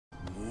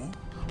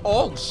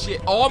Oh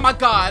shit. Oh my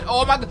god.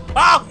 Oh my god.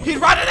 Oh, he's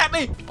running at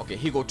me. Okay,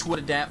 he go two at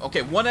a damn.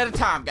 Okay, one at a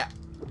time, guys.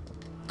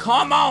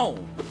 Come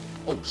on.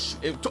 Oh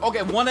shit.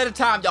 Okay, one at a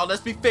time, y'all.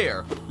 Let's be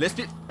fair. Let's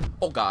be.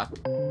 Oh god.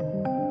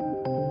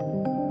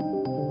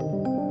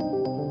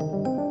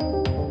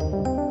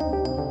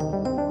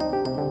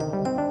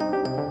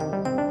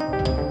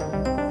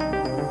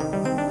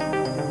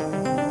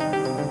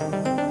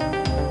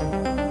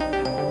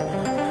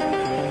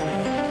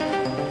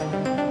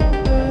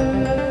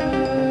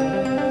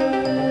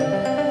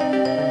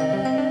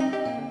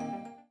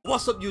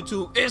 What's up,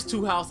 YouTube? It's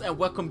Two House and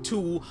welcome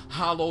to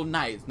Hollow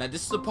Knights. Now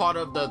this is a part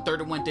of the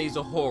 31 Days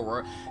of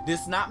Horror.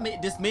 This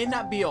may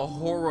not be a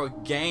horror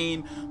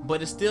game,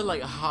 but it's still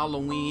like a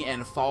Halloween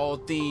and fall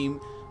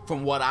theme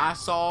from what I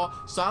saw.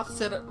 So I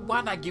said,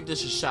 why not give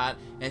this a shot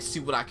and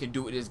see what I can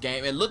do with this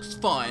game? It looks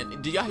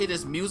fun. Do y'all hear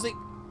this music?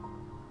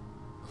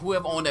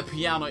 Whoever on that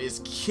piano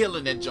is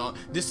killing that junk.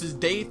 This is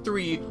day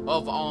 3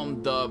 of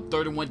the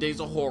 31 Days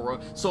of Horror.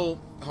 So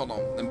hold on,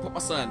 let me put my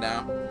son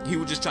down. He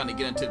was just trying to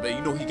get into it, but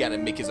you know he gotta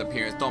make his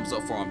appearance. Thumbs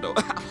up for him though.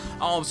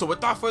 So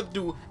without further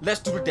ado, let's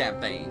do the damn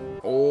thing.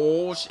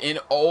 Oh, and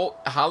oh,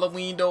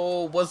 Halloween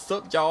though. What's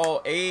up,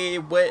 y'all? Hey,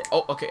 what?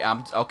 Oh, okay,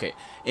 I'm okay.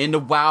 In the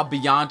wild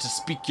beyond to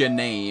speak your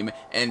name,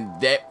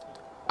 and that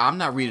I'm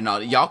not reading all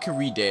that. Y'all can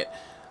read that.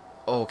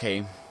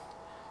 Okay.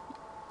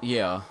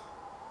 Yeah.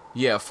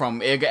 Yeah,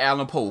 from Edgar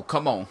Allan Poe.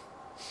 Come on.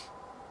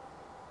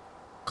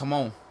 Come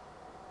on.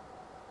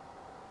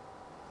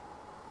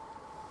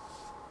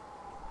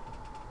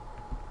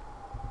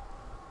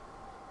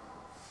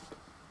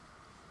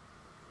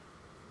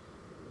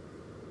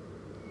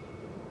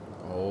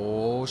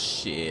 Oh,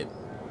 shit.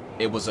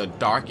 It was a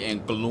dark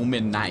and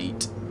gloomy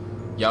night.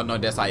 Y'all know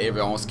that's how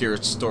every scary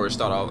story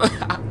start off.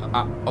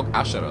 Okay,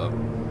 I'll shut up.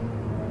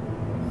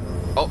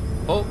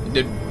 Oh,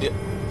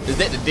 is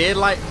that the dead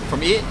light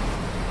from it?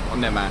 Oh,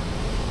 never mind.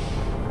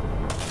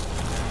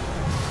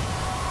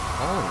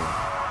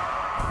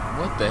 Oh.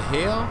 What the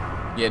hell?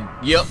 Yeah,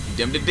 yep,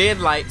 them the dead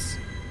lights.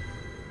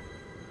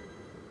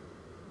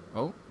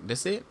 Oh,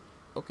 that's it?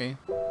 Okay.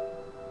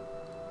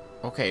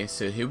 Okay,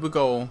 so here we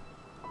go.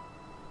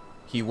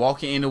 He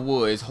walking in the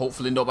woods.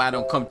 Hopefully nobody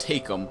don't come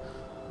take him.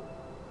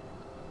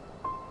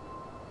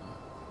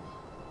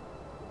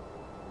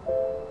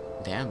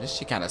 Damn, this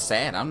shit kind of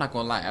sad. I'm not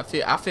gonna lie.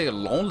 I feel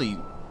lonely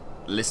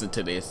listening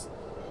to this.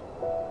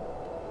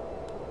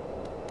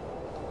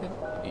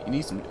 You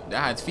need some.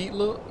 How his feet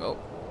look? Oh.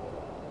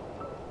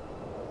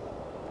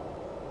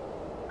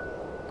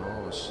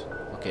 Oh,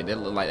 okay, that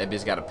look like that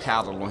bitch got a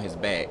paddle on his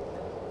back.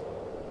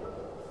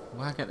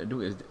 What I got to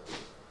do is.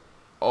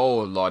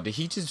 Oh Lord, did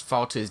he just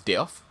fall to his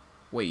death?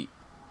 Wait.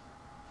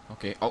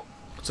 Okay. Oh,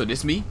 so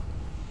this me?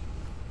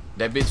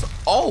 That bitch.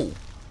 Oh,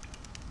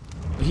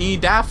 he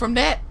died from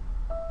that.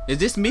 Is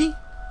this me?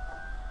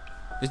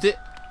 Is it?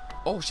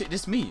 Oh shit,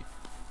 this me.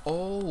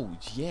 Oh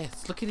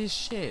yes, look at this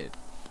shit.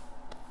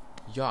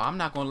 Yo, I'm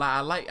not gonna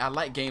lie. I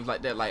like games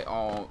like that. Like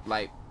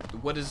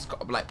what is it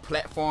called? Like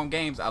platform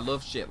games. I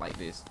love shit like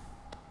this.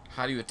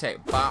 How do you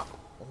attack? Bop.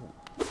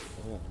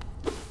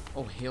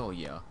 Oh, hell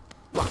yeah.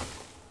 Bop.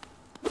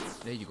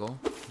 There you go.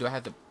 Do I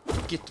have to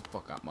get the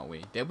fuck out my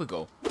way? There we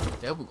go.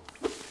 There we go.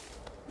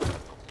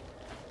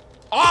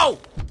 Oh,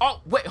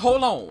 wait,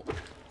 hold on.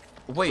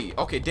 Wait,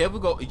 okay, there we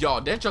go.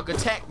 Y'all, that junk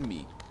attacked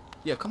me.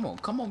 Yeah, come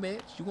on, man.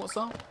 You want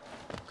some?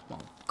 Come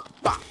on.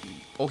 Bop.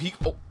 Oh,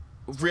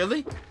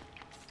 really?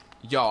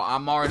 Y'all,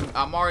 I'm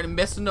already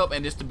messing up,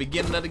 and it's the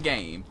beginning of the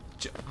game.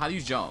 How do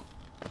you jump?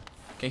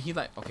 Can he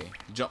like? Okay,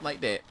 jump like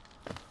that.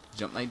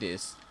 Jump like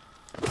this.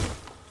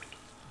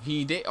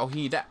 He did. Oh,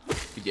 he died.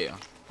 Yeah,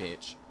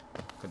 bitch.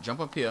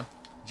 Jump up here.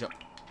 Jump.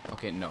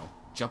 Okay, no.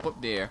 Jump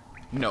up there.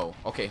 No.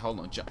 Okay, hold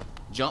on.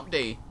 Jump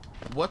day.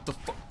 What the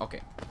fuck?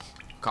 Okay,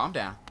 calm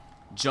down.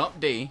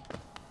 Jump day.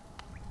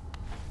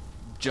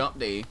 Jump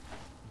day.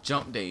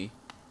 Jump day.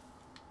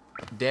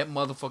 That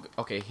motherfucker.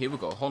 Okay, here we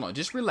go. Hold on,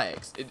 just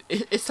relax.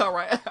 It's all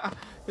right.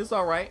 It's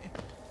all right.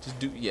 Just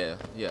do. Yeah.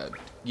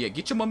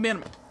 Get your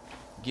momentum.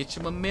 Get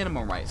your momentum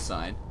right,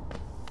 son.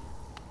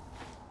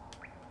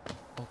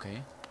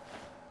 Okay.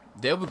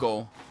 There we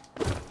go.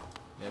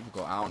 There we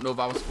go. I don't know if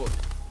I was supposed.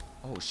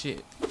 Oh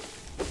shit.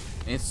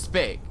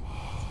 Inspect.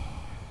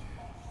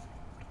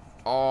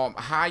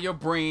 Higher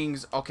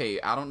brings.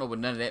 Okay, I don't know what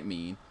none of that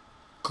mean.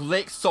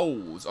 Collect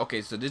souls.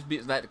 Okay, so this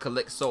bit's like to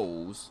collect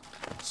souls.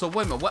 So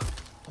wait a minute. What?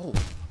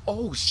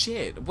 Oh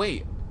shit,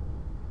 wait.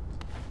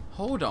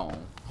 Hold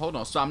on.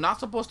 So I'm not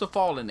supposed to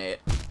fall in that.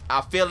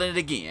 I fell in it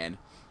again.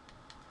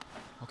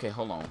 Okay,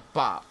 hold on.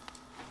 Bop.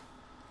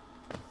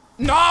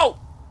 No!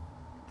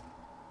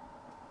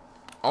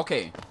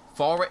 Okay,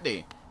 fall right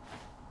there.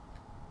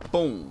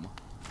 Boom.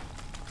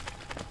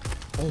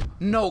 Oh,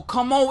 no,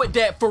 come on with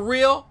that, for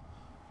real?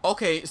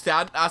 Okay,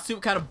 so I see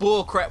what kind of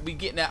bull crap we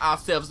getting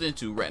ourselves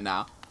into right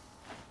now.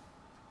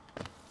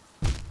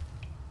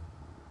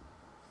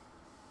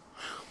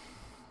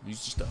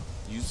 Use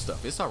your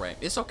stuff. It's alright.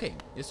 It's okay.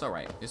 It's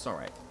alright. It's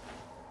alright.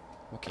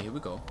 Okay, here we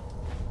go.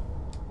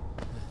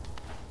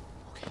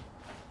 Okay.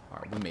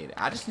 Alright, we made it.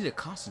 I just need to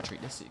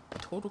concentrate. That's it.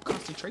 Total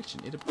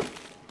concentration. It'll...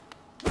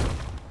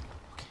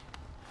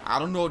 I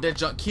don't know if that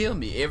junk killed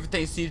me.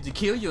 Everything seems to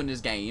kill you in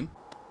this game.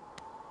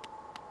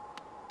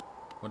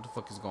 What the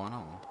fuck is going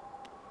on?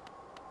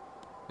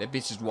 That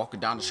bitch is walking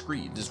down the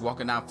street. Just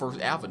walking down First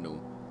Avenue.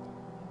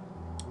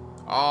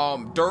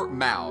 Dirt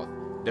Mouth.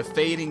 The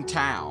Fading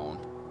Town.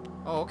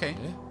 Oh, okay.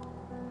 Yeah.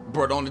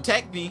 Bro, don't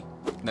attack me.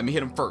 Let me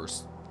hit him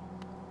first.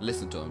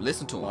 Listen to him.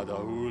 Listen to him.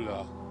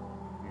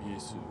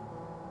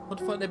 What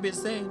the fuck that bitch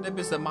saying? That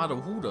bitch said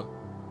Madahuda.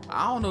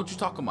 I don't know what you're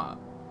talking about.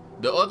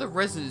 The other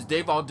residents,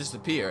 they've all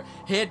disappeared.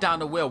 Head down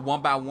the well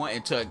one by one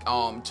and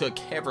to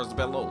caverns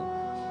below.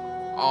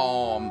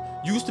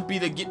 Used to be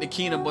to get the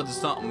kingdom, but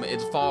something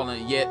it's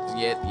fallen yet.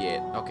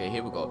 Okay,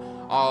 here we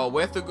go.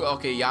 Where to go?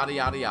 Okay, yada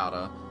yada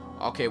yada.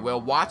 Okay, well,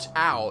 watch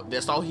out.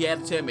 That's all he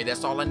had to tell me.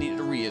 That's all I needed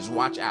to read is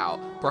watch out.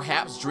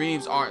 Perhaps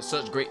dreams aren't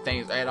such great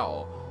things at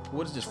all.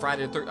 What is this,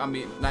 Friday the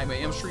 13th? Nightmare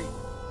on Elm Street?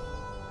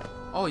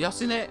 Oh, y'all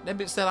seen that? That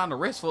bitch sat on the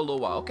rest for a little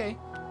while. Okay.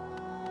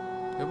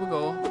 Here we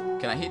go.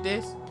 Can I hit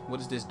this? What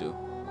does this do?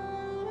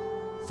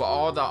 For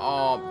all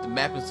the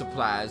mapping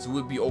supplies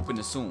will be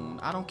opening soon.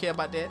 I don't care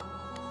about that.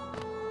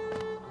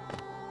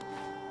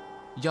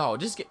 Y'all,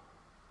 just get...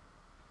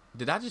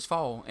 Did I just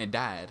fall and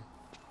died?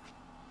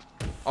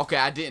 Okay,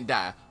 I didn't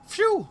die.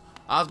 Phew!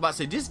 I was about to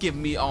say, this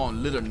giving me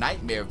on Little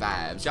Nightmare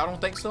vibes. Y'all don't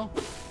think so?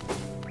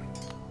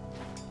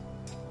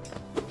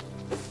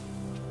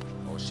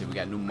 Oh shit, we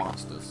got new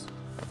monsters.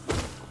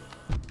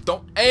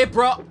 Don't, hey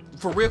bro,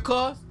 for real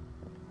cuz?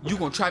 You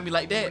gonna try me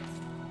like that?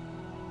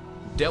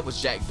 That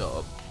was jacked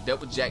up.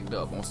 That was jacked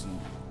up on some...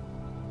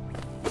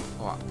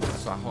 Oh,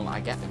 so hold on,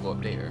 I got to go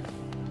up there.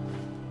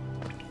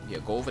 Yeah,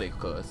 go over there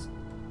cuz.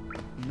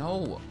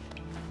 No.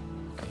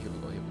 Okay, here we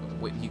go, here we go.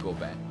 Wait, he go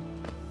back.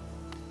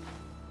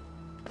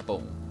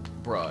 Boom.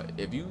 Bruh,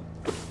 if you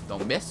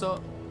don't mess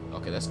up.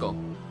 Okay, let's go.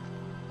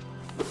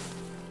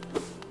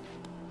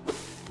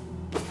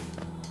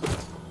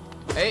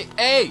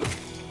 Hey!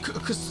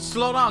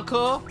 Slow down,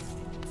 cuz.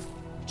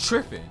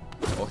 Tripping.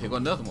 Oh, here go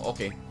another one.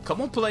 Okay.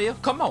 Come on, player.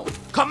 Come on.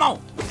 Come on.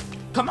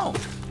 Come on.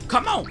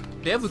 Come on.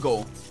 There we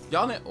go.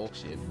 Y'all in. Oh,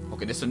 shit.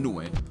 Okay, this is a new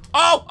one.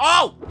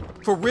 Oh!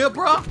 For real,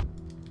 bruh?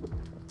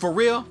 For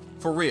real?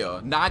 For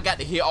real. Now I got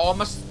to hear all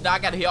my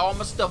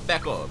stuff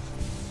back up.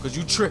 Cause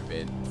you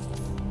tripping.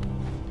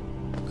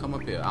 Come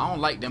up here. I don't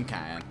like them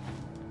kind.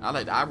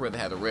 I'd rather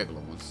have the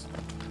regular ones.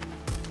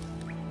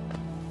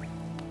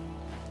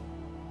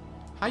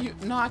 How you?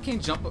 No, I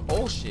can't jump.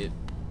 Oh shit.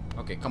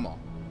 Okay, come on.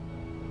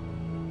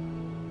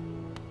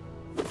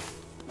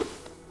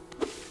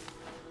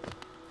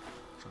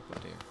 Jump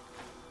up there.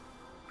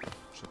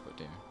 Jump up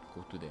there.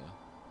 Go through there.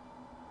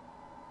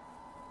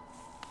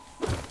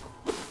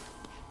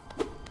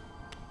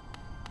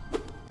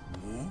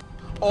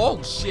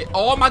 Oh shit.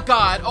 Oh my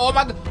god. Oh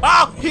my god.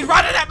 Oh, he's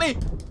running at me.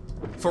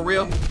 For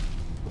real?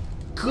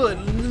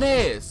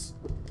 Goodness.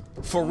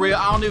 For real,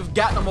 I don't even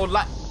got no more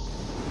life.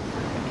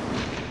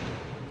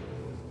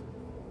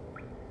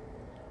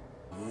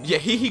 Yeah,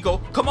 here he go.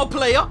 Come on,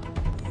 player.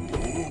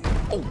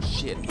 Oh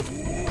shit.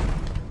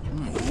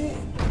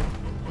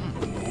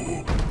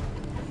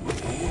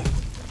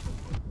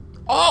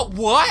 Oh,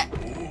 what?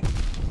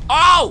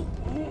 Oh!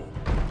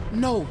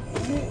 No.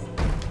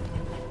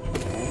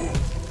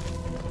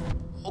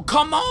 Oh,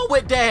 come on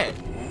with that.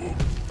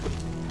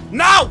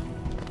 No!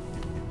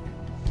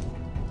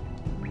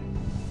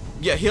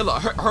 Yeah, heal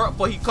up. Hurry up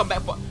before he come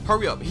back.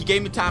 Hurry up. He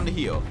gave me time to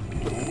heal.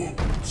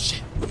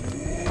 Shit.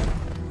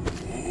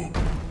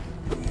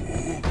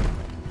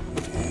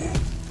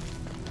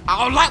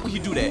 I don't like when you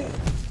do that.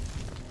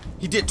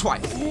 He did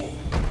twice.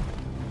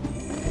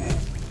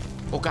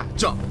 Oh god,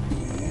 jump.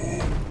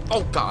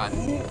 Oh god.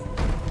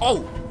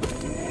 Oh.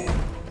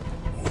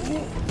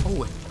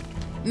 Oh.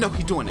 No,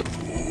 he's doing it.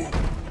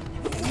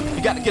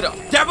 You gotta get up.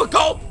 There we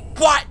go.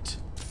 What?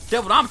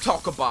 That's what I'm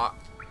talking about.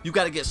 You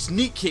gotta get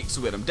sneak kicks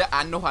with him.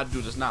 I know how to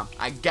do this now.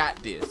 I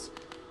got this.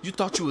 You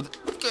thought you would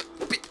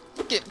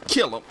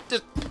kill him.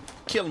 Just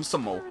kill him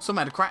some more.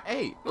 Somebody cry.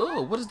 Hey,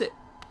 oh, what is that?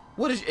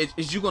 What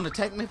is you gonna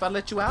attack me if I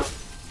let you out?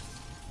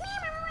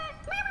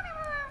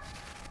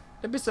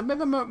 That bitch said,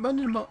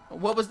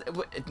 what was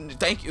that?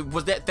 Thank you.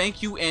 Was that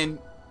thank you in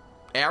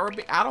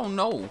Arabic? I don't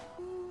know.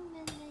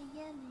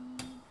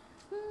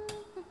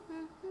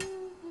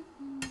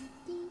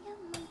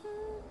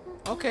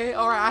 Okay,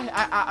 alright,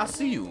 I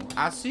see you.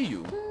 I see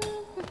you.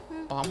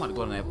 Oh, I'm about to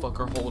go in there and fuck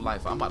her whole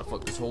life. I'm about to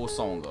fuck this whole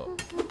song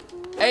up.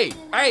 Hey!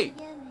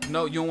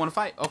 No, you don't want to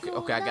fight?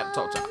 Okay, I got to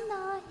talk to her.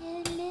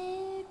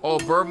 Oh,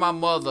 burn my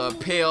mother,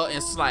 pale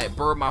and slight.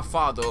 Burn my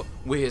father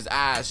with his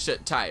eyes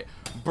shut tight.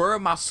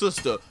 Burn my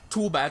sister,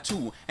 2 by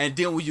 2. And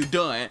then when you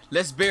done,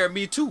 let's bury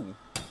me too.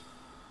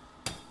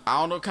 I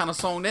don't know what kind of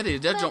song that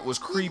is. That jump was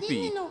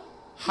creepy.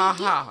 Ha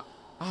ha.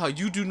 Oh,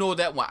 you do know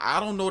that one. I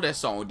don't know that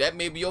song. That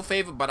may be your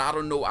favorite, but I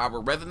don't know. I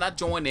would rather not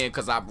join in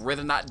because I'd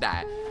rather not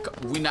die.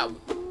 We not...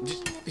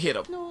 Just hit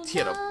up.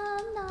 Hit up.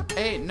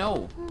 Hey,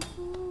 no.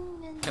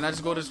 Can I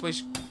just go this way?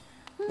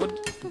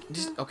 What?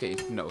 Just... Okay,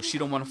 no. She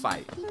don't want to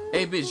fight.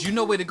 Hey, bitch, you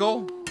know where to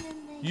go?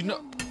 You know...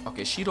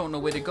 Okay, she don't know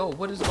where to go.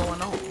 What is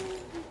going on?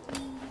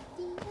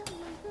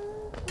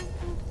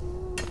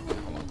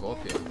 Hold on, go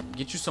up here.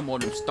 Get you some more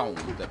of them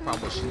stones. That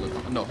probably she look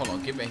on. No, hold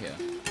on, get back here.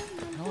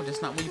 No,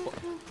 that's not where you.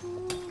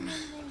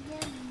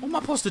 What am I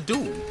supposed to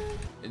do?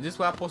 Is this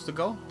where I'm supposed to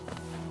go?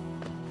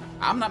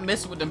 I'm not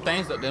messing with them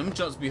things up there. Them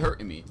jumps be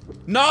hurting me.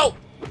 No!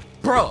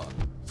 Bruh.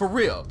 For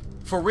real.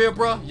 For real,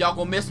 bruh. Y'all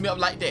gonna mess me up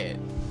like that.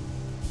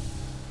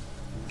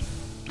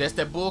 That's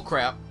that bull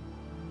crap.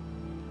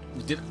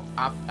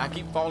 I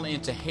keep falling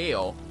into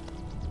hell.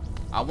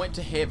 I went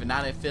to heaven,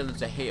 now I fell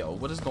into hell.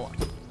 What is going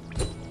on?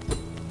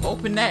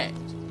 Open that.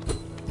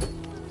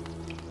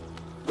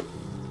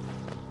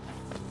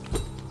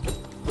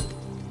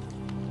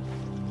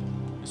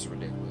 It's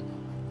ridiculous.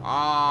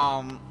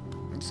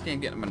 This game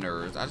getting on my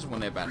nerves. I just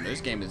want everybody to know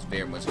this game is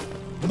very much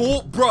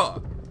more,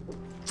 bruh.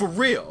 For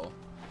real.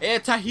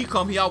 Every time he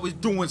come, he always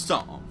doing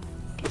something.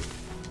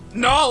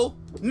 No,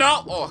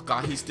 no. Oh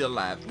God, he's still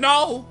alive.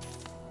 No.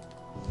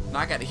 Now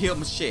I gotta heal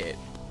my shit.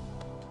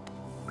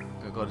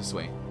 Gotta go this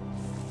way.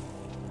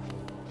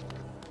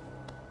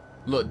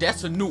 Look,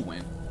 that's a new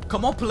one.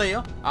 Come on,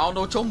 player. I don't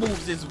know what your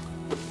moves is.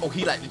 Oh,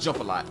 he like to jump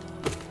a lot.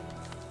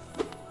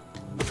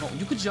 Oh,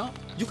 you can jump.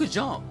 You can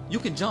jump. You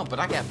can jump, but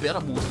I got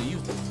better moves than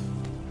you.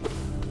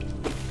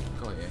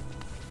 Go ahead.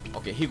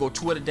 Okay, he go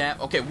 2 at a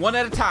time. Okay, 1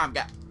 at a time,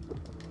 guys.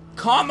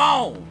 Come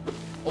on.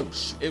 Oh,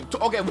 shit.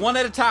 Okay, 1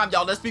 at a time,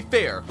 y'all. Let's be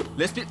fair.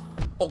 Let's be.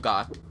 Oh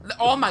God.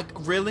 Oh my.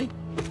 Really?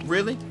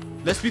 Really?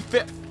 Let's be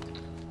fair.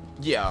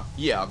 Yeah.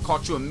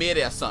 Caught you in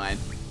mid-air, son.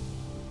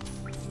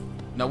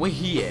 Now where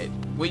he at?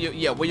 Where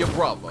your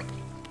brother?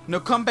 No,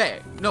 come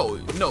back. No.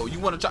 You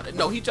want to try?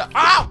 No, he try.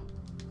 Ow!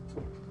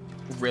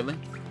 Really?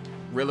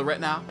 Really right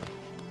now?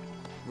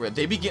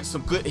 They be getting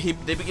some good hit.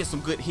 They be getting some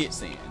good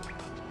hits in.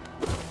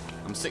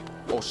 I'm sick.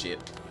 Oh shit.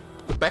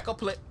 Back up,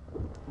 play.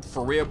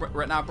 For real,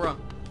 right now, bro.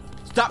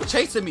 Stop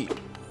chasing me,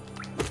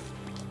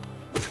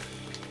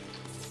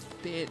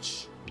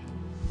 bitch.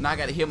 Now I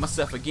gotta heal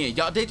myself again.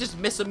 Y'all, they just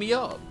messing me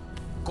up.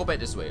 Go back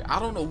this way. I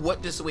don't know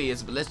what this way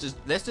is, but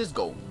let's just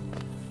go.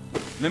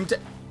 Let me tell.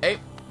 Hey,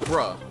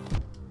 bruh.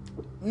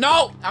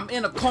 No, I'm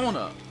in a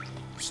corner.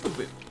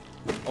 Stupid.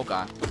 Oh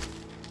God.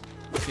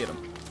 Hit him.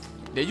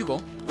 There you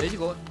go. There you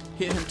go.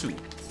 Hit him too.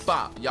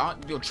 Bop. Y'all,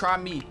 yo, try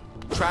me.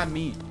 Try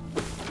me.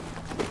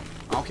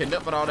 I don't care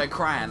nothing about all that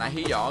crying. I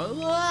hear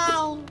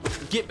y'all.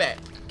 Get back.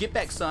 Get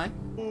back, son.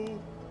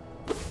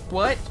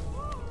 What?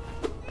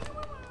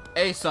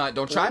 Hey, son,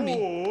 don't try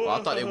me. Oh,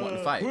 I thought they wanted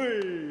to fight.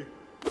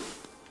 What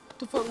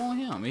the fuck wrong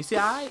with him? Is he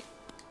alright?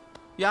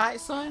 You alright,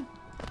 son?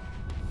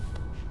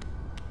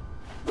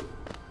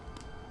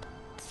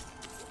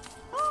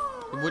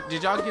 What,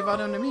 did y'all give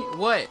out on to me?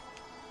 What?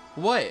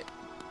 What?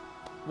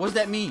 What does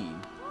that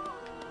mean?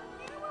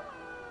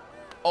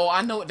 Oh,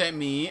 I know what that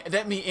mean.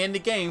 That mean in the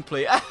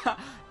gameplay.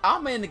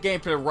 I'm in the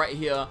gameplay right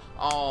here.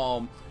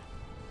 Hollow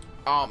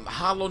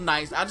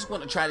Knights. I just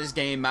want to try this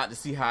game out to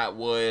see how it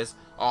was.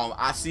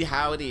 I see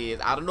how it is.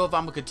 I don't know if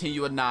I'm gonna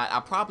continue or not. I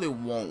probably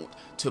won't,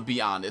 to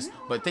be honest.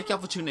 But thank y'all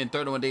for tuning in.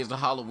 31 Days of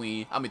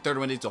Halloween.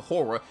 31 Days of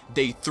Horror,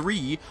 Day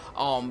 3.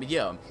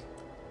 Yeah.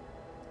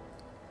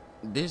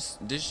 This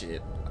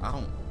shit. I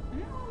don't.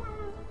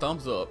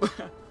 Thumbs up.